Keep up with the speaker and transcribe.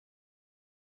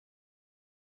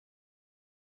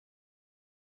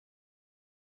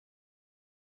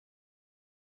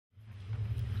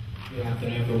Good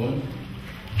afternoon, everyone.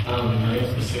 My name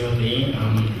is Basiru, Leigh.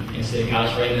 I'm in City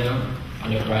College right now.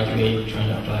 I'm a graduate trying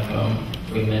to apply for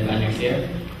pre-med by next year.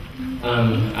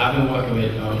 I've been working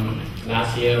with,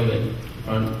 last year with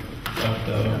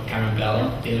Dr. Karen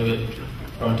Bell, dealing with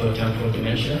frontotemporal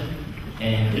dementia.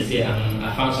 And this year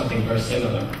I found something very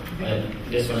similar, but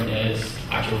this one is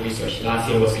actual research. Last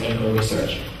year was clinical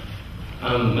research.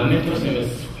 My mentor's name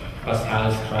is US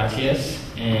HCS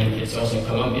Class, and it's also in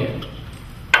Colombia.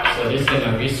 So this is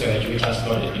my research, which I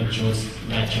started in June.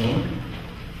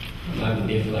 I've been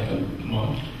there for like a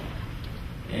month.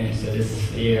 And so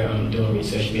this year I'm doing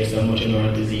research based on motor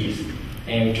neuron disease.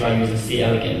 And we try using C.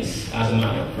 elegans as a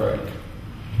minor bird.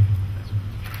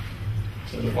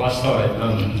 So before I start,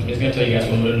 I'm just going to tell you guys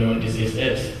what motor neuron disease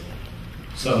is.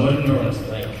 So motor neurons,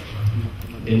 like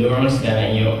the neurons that are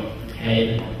in your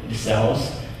head, the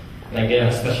cells, like they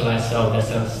are specialized cells that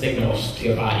send signals to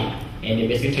your body. And they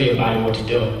basically tell your body what to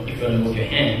do. If you want to move your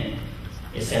hand,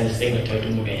 it sends a signal to you to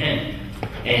move your hand.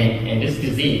 And this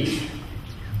disease,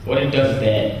 what it does is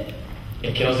that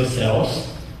it kills the cells,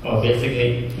 or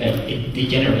basically it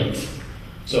degenerates.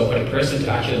 So for the person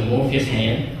to actually move his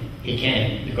hand, he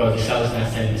can, because the cell is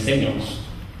not sending the signals.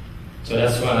 So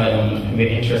that's why I'm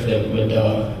very interested with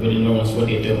the neurons, what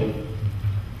they do.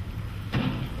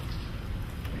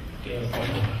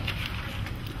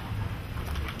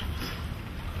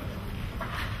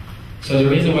 So the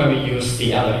reason why we use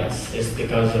C. elegans is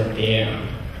because of their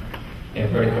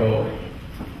vertical,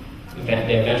 their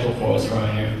ventral folds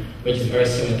right here, which is very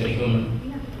similar to the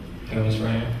humans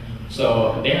right here.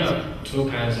 So there are two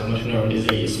kinds of motor neuron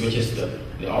disease, which is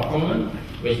the upper one,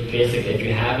 which basically if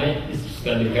you have it, it's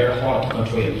going to be very hard to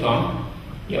control your thumb,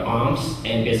 your arms,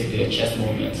 and basically your chest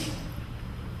movements.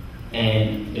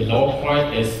 And the lower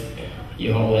part is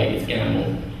your whole leg is going to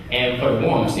move. And for the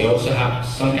worms, they also have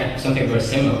something very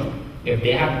similar. If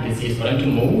they have the disease, for them to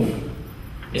move,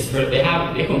 they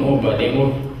can move, but they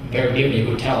move very differently. You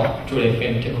could tell through the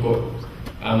phenotypical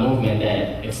movement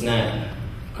that it's not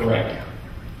correct.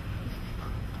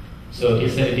 So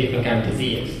these are the different kind of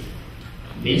diseases.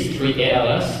 These three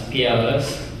ALS,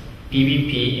 PLS,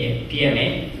 PVP, and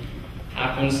PMA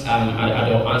happens at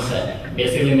adult onset,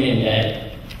 basically meaning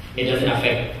that it doesn't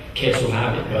affect kids who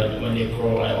have it, but when they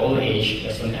grow at older age,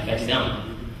 that's when it affects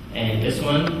them. And this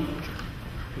one,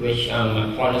 which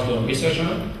my partner's doing research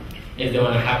on, is the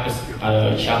one that happens at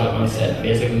a childhood onset,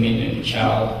 basically meaning when the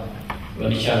child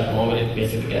is born with it,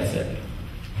 basically gets it.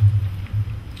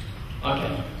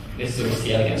 Okay, this is what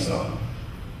C. elegans are.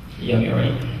 Yummy,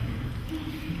 right?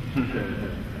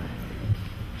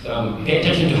 So pay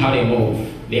attention to how they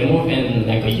move. They move in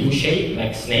like a U shape,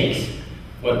 like snakes,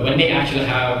 but when they actually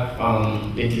have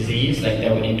the disease, like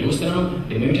that would induce them,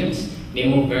 the mutants, they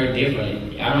move very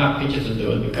differently. I don't have pictures to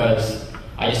do it because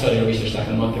I just started research like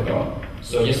a month ago.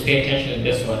 So just pay attention to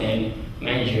this one, and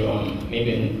mind you,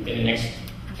 maybe in the next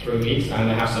 3 weeks, I'm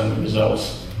gonna have some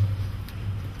results.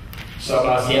 So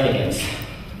about C. elegans.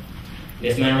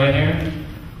 This man right here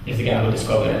is the guy who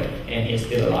discovered it, and he's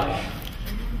still alive.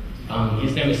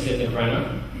 His name is Sidney Brenner.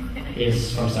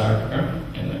 He's from South Africa,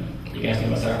 and you guys know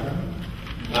about South Africa.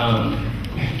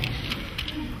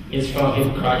 He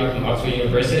graduated from Oxford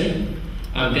University.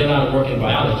 Did a lot of work in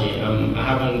biology. I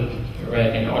haven't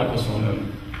read any articles from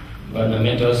him, but my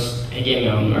mentors, he gave me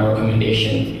a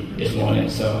recommendation this morning,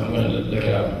 so I'm going to look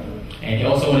it up. And he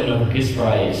also won a Nobel Peace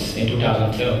Prize in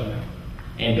 2002,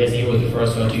 and basically he was the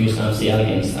first one to use C.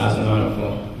 elegans as a minor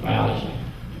for biology.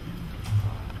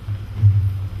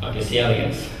 Okay, C.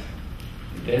 elegans.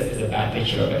 This is a bad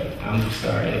picture of it. I'm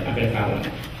sorry, I couldn't find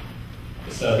one.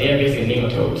 So they are basically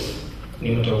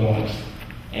nematode worms,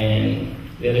 and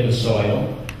they live in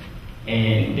soil.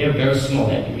 And they're very small,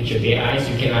 like with your bare eyes,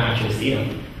 you cannot actually see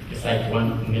them. It's like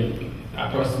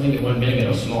approximately 1 millimeter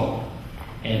or small.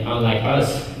 And unlike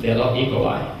us, they love E.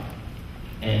 coli.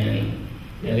 And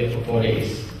they live for 4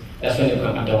 days. That's when they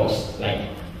become adults. Like,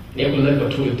 they could live for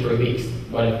 2 to 3 weeks,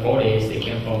 but in 4 days, they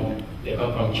come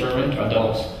from children to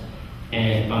adults.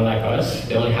 And unlike us,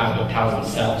 they only have 1,000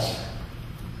 cells.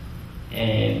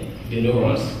 And the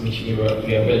neurons, which we are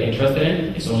really interested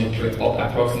in, is only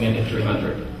approximately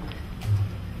 300.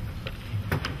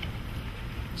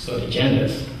 So the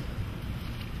genders,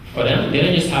 for them, they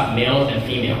don't just have males and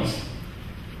females.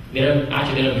 They don't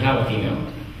have a female.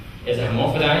 It's a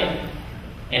hermaphrodite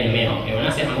and a male. And when I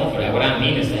say hermaphrodite, what I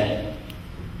mean is that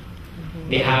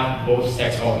they have both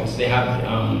sex organs. They have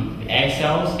the egg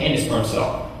cells and the sperm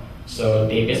cell. So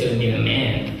they basically need a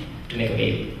man to make a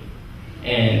baby.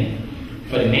 And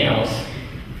for the males,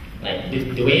 like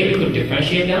the way we could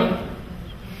differentiate them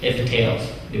is the tails.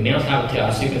 The males have a tail,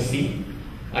 as you can see,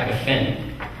 like a fin.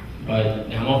 but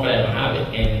the hermaphrodite don't have it,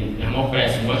 and the hermaphrodite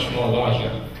is much more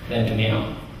larger than the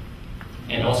male.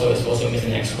 And also, it's also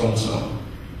missing X chromosome.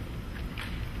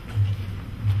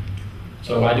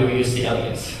 So why do we use the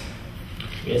elegans?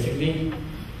 Basically,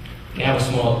 they have a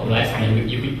small lifespan.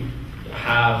 You could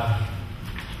have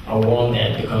a worm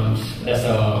that that's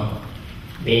a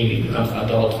baby, becomes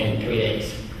adult in 3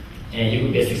 days. And you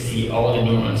could basically see all the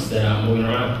neurons that are moving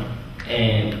around.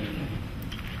 And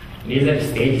these are the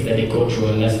stages that they go through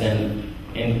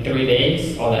in 3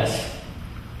 days or less.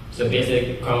 So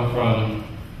basically come from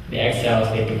the egg cells,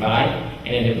 they divide,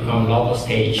 and then they become larval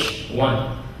stage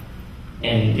 1.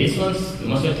 And these ones,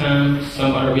 most of the time,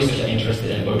 some other researchers are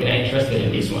interested in, but we're not interested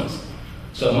in these ones.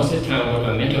 So most of the time, what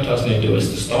my mentor tells me to do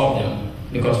is to stop them,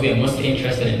 because we are mostly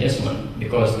interested in this one,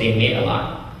 because they mate a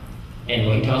lot. And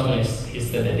what he tells me is, he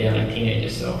said that they are like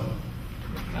teenagers, so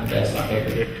that's my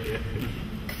favorite.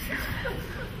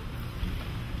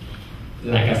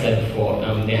 Like I said before,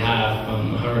 they have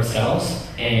 100 cells,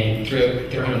 and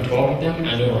 312 of them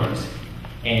are neurons.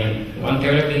 And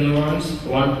 1/3 of the neurons,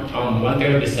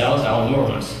 1/3 of the cells are all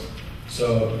neurons.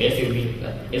 So basically,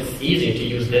 it's easier to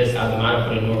use this as a model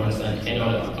for the neurons than any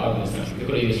other organism. We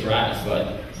could have used rats,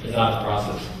 but it's not a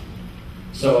process.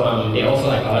 So they also,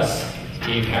 like us,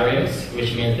 eukaryotes,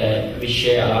 which means that we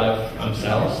share a lot of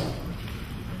cells.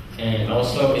 And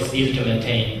also, it's easy to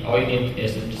maintain. All you need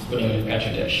is to just put them in a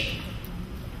petri dish.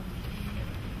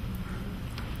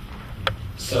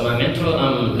 So my mentor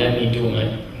let me do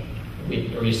my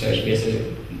research basically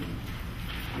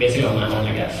on my own,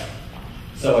 I guess.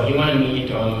 So he wanted me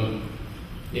to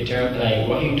determine, like,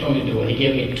 what he told me to do. He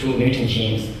gave me 2 mutant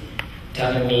genes,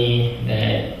 telling me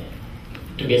that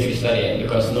to basically study it,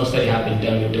 because no study had been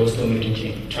done with those 2 mutant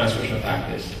gene transcription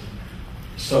factors.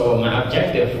 So my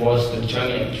objective was to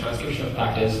determine if transcription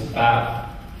factors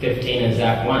BAF15 and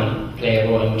ZAC1 play a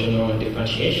role in motor neuron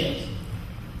differentiations.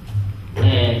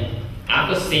 And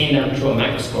after seeing them through a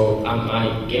microscope,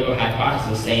 I gave a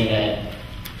hypothesis saying that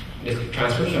the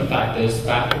transcription factors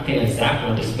BAF15 and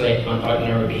ZAC1 display on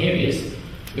ordinary behaviors,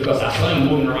 because I saw them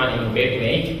moving around in a weird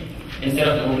way. Instead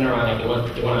of moving around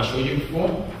like the one I showed you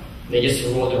before, they just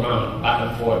rolled around back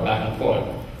and forth, back and forth.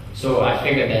 So I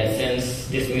figured that since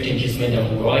this mutant just made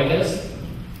them grow like this,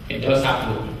 it does have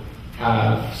to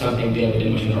have something to do with the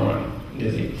motor neuron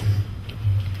disease.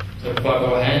 So before I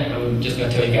go ahead, I'm just going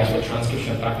to tell you guys what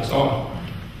transcription factors are.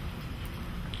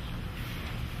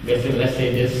 Basically, let's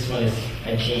say this one is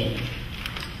a gene.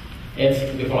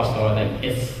 Before I start,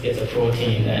 it's a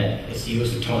protein that is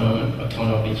used to turn on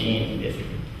the gene,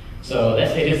 basically. So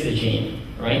let's say this is a gene,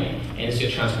 right? And it's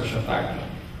your transcription factor.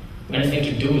 When it's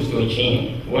introduced to a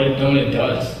gene, what it normally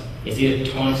does is either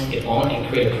turns it on and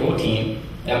create a protein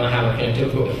that might have a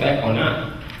phenotypical effect or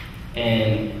not.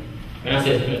 And when I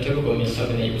say phenotypical, it means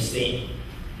something that you can see.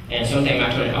 And something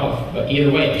might turn it off. But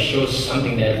either way, it shows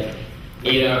something that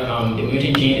either the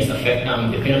mutant gene is affect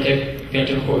the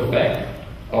phenotypical effect,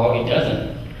 or it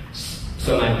doesn't.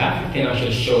 So my BAF15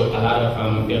 actually showed a lot of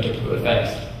phenotypical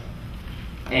effects.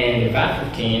 And the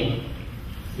BAF15,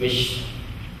 which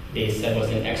they said was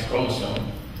an X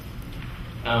chromosome,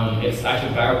 it's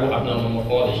actually variable abnormal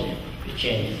morphology. It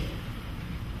changes.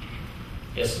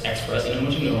 It's expressed in the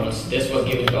motor neurons. This was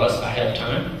given to us ahead of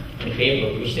time in the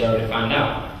paper, which they already found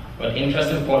out. But the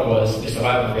interesting part was the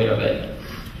survival rate of it.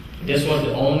 This was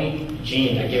the only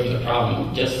gene that gave us a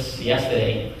problem. Just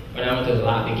yesterday, when I went to the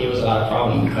lab, they gave us a lot of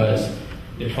problem because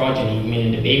the progeny,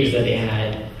 meaning the babies that they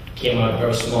had, came out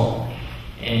very small.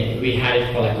 And we had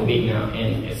it for like a week now,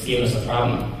 and it's given us a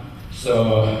problem.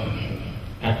 So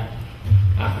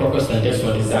I focused on this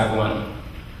one, the ZAC1,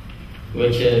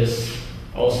 which is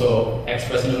also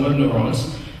expressed in the motor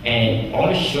neurons, and all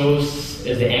it shows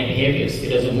is the end behaviors. It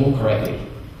doesn't move correctly.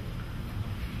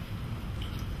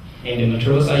 And the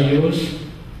materials I used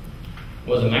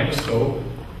was a microscope,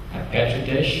 a petri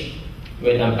dish,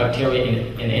 with bacteria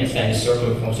in the inside, the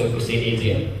circular form, so you could see it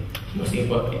easier. Most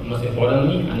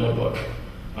importantly, a notebook,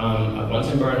 a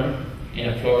Bunsen burner,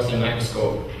 and a fluorescent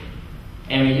microscope.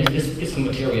 And we used this piece of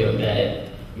material that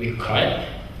we cut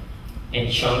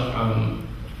and chunk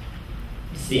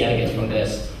C. elegans from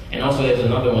this. And also there's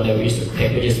another one that we used to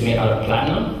take, which is made out of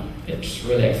platinum. It's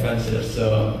really expensive,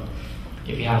 so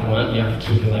if you have one, you have to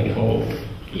keep it like the whole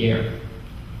year.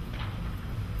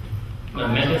 My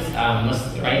methods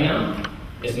right now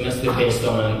is mostly based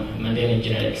on Mendelian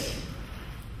genetics.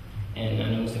 And I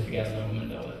know most of you guys know